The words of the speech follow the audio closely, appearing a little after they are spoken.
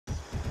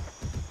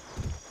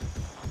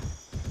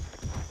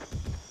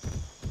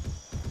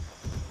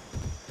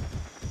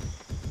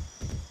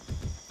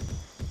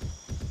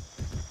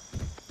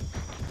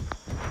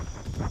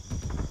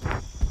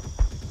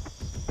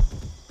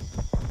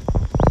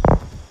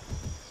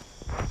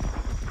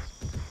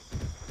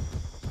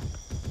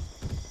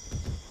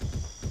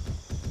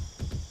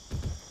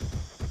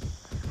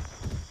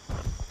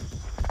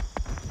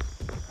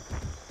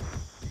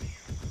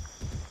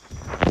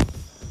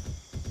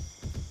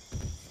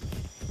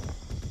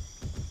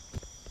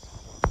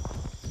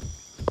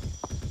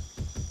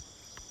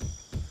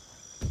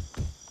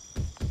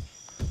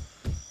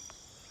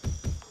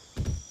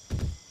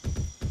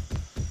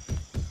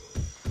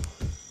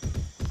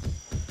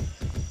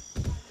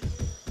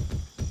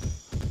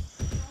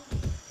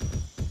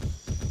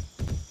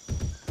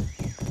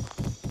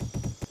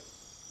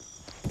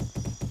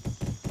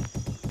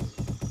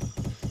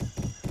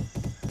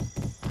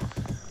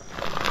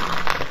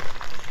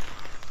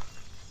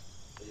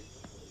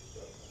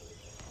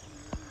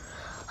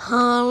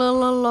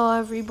Hello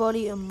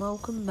everybody and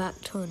welcome back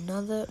to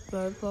another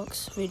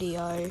Roblox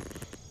video,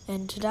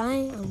 and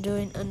today I'm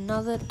doing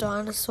another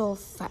dinosaur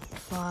fact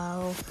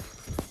file.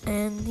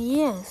 And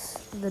yes,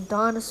 the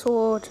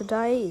dinosaur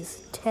today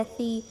is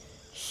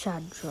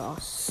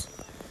tethyshadros.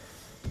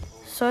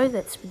 So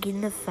let's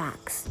begin the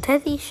facts.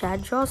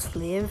 Tethyshadros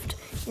lived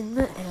in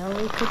the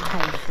early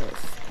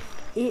Cretaceous.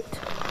 It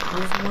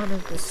was one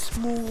of the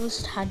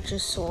smallest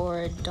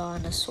hadrosaurid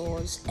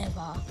dinosaurs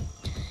ever.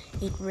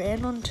 It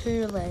ran on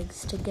two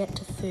legs to get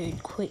to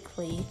food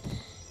quickly,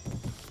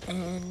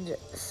 and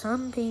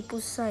some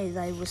people say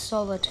they were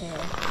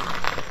solitary,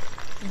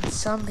 and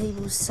some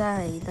people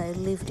say they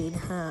lived in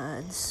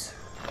herds.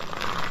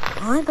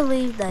 I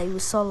believe they were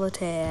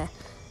solitary.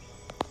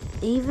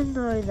 Even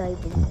though they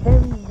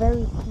were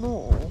very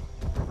small,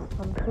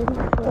 I'm pretty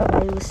sure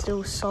they were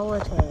still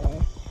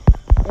solitary.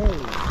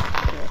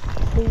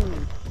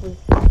 Food was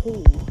the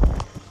key.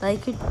 They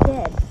could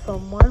get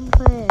from one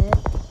plant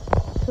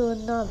to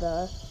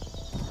another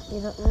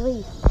in at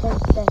least 10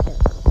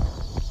 seconds.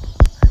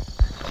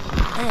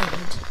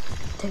 And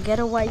to get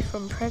away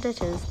from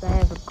predators, they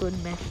have a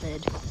good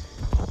method.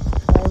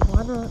 They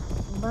run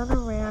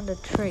around a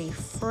tree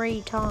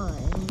 3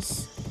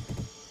 times,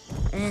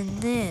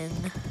 and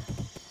then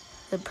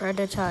the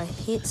predator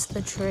hits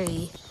the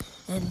tree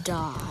and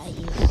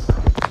dies.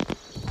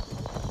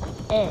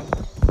 And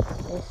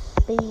their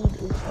speed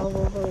is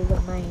probably the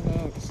main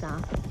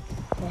answer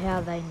to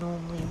how they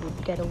normally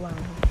would get away.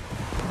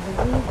 And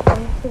the weird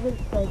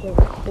coincidence they get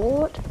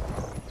caught is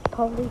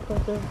probably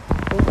because of the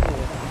water,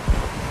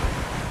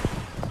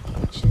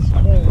 which is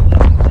very